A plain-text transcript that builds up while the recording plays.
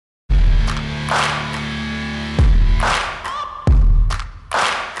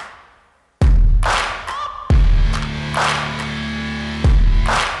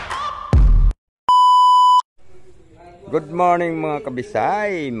Good morning mga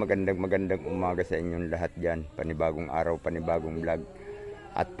kabisay, magandang umaga sa inyong lahat dyan. Panibagong araw, panibagong vlog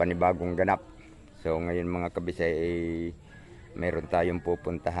at panibagong ganap. So ngayon mga kabisay meron tayong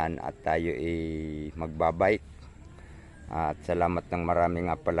pupuntahan at tayo magbabike. At salamat ng marami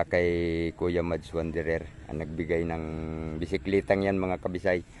nga pala kay Kuya Mads Wanderer ang nagbigay ng bisiklitang yan mga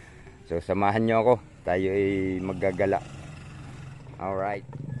kabisay. So samahan nyo ako, tayo maggagala. Alright,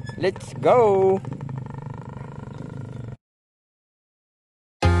 let's go!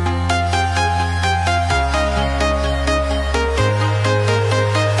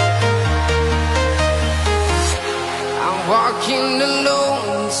 Walking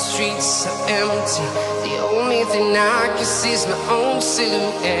alone, the streets are empty. The only thing I can see is my own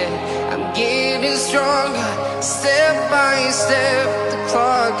silhouette. I'm getting stronger, step by step. The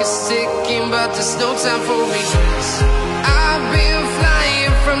clock is ticking, but there's no time for regrets. I've been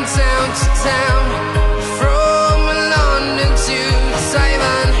flying from town to town, from London to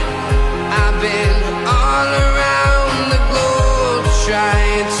Taiwan. I've been all around the globe,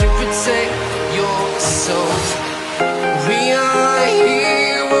 trying to protect your soul. We are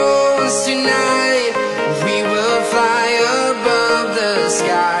heroes tonight. We will fly above the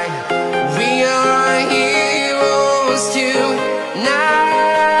sky. We are heroes tonight.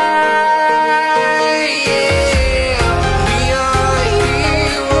 Yeah. We are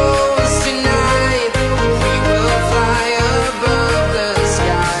heroes tonight. We will fly above the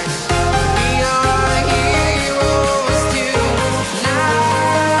sky. We are heroes tonight.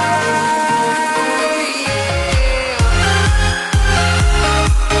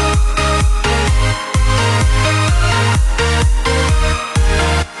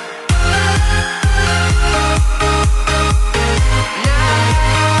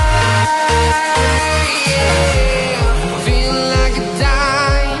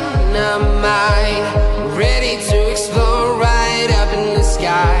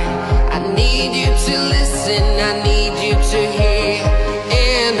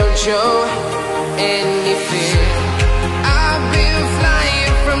 Show any fear. I've been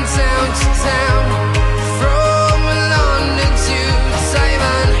flying from town to town, from London to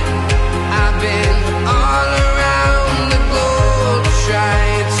Taiwan. I've been all around the globe,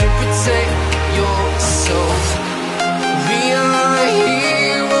 trying to protect your soul. We are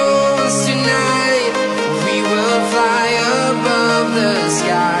heroes tonight. We will fly above the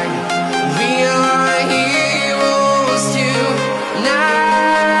sky. We are heroes tonight.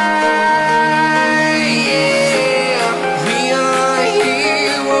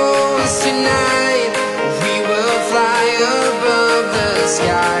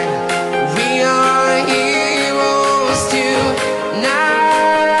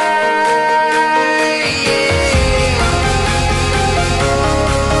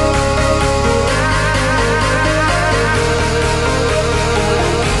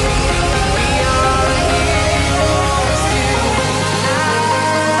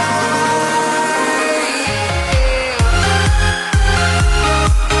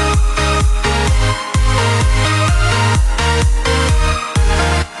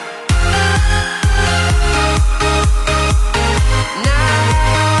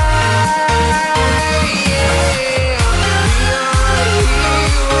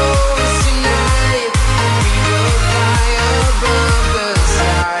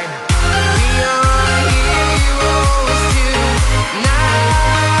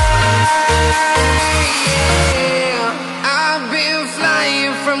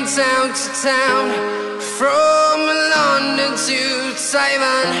 Town to town, from London to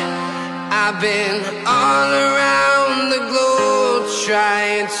Taiwan. I've been all around the globe,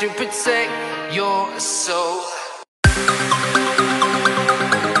 trying to protect your soul.